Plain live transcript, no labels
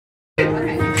If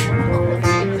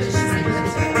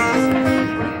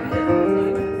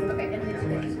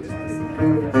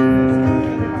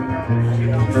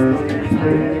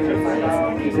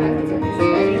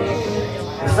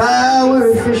I were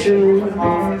a fisherman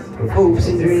of hopes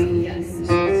and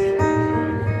dreams,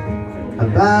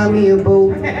 I'd buy me a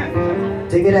boat,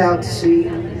 take it out to sea,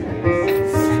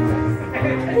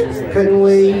 cutting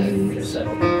waves,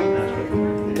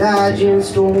 dodging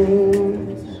storms,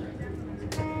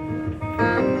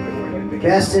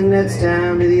 casting nets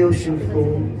down to the ocean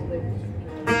floor.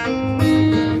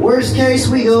 Worst case,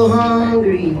 we go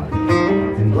hungry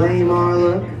and blame our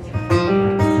luck.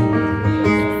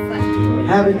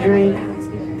 Have a drink,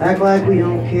 act like we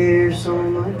don't care so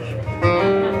much.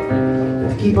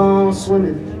 Just keep on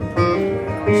swimming,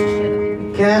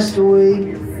 cast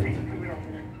away,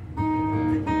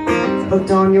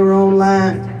 hooked on your own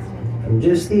line from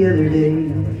just the other day.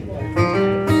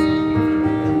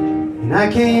 And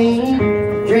I can't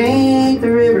drink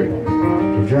the river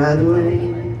to dry the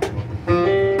land,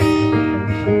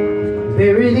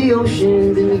 bury the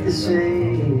ocean beneath the sand.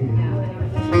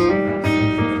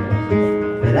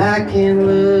 But I can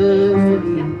love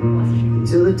you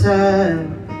until the tide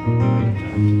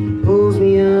pulls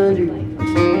me under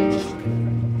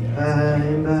by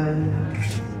and by.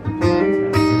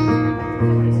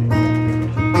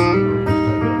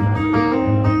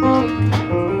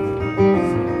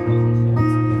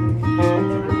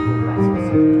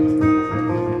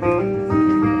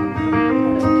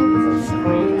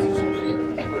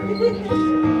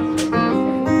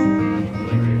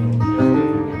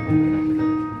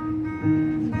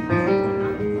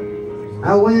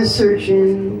 I went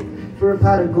searching for a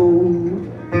pot of gold.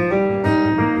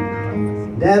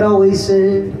 Dad always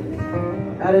said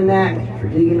I had a knack for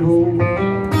digging holes.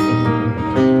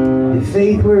 If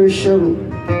faith were a shovel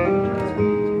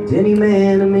to any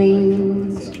man of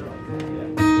means,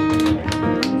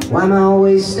 why am I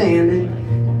always standing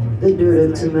the dirt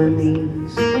up to my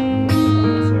knees?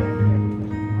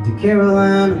 To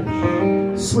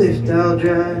Carolina, swift I'll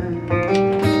drive,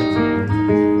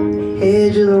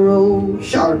 edge of the road,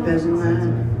 sharp as a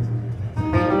knife.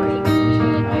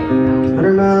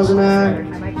 100 miles an hour,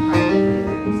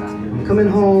 I'm coming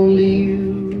home to you,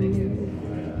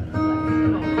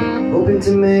 hoping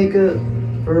to make up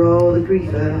for all the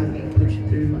grief I put you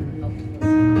through.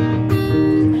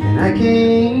 And I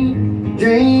can't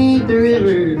drink the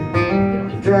river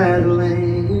to dry the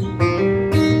land,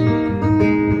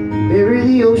 bury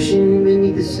the ocean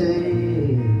beneath the sand.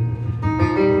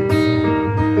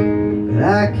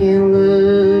 I can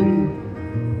love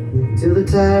you till the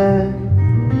tide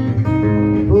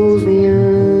pulls me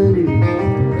under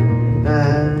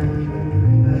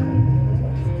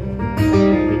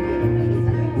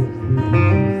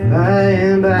by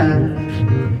and by.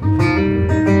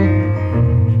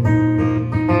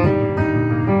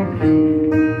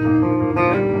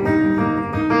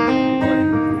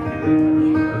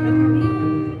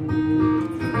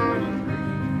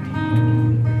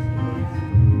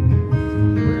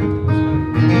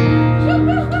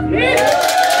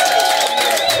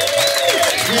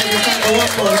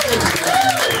 One more.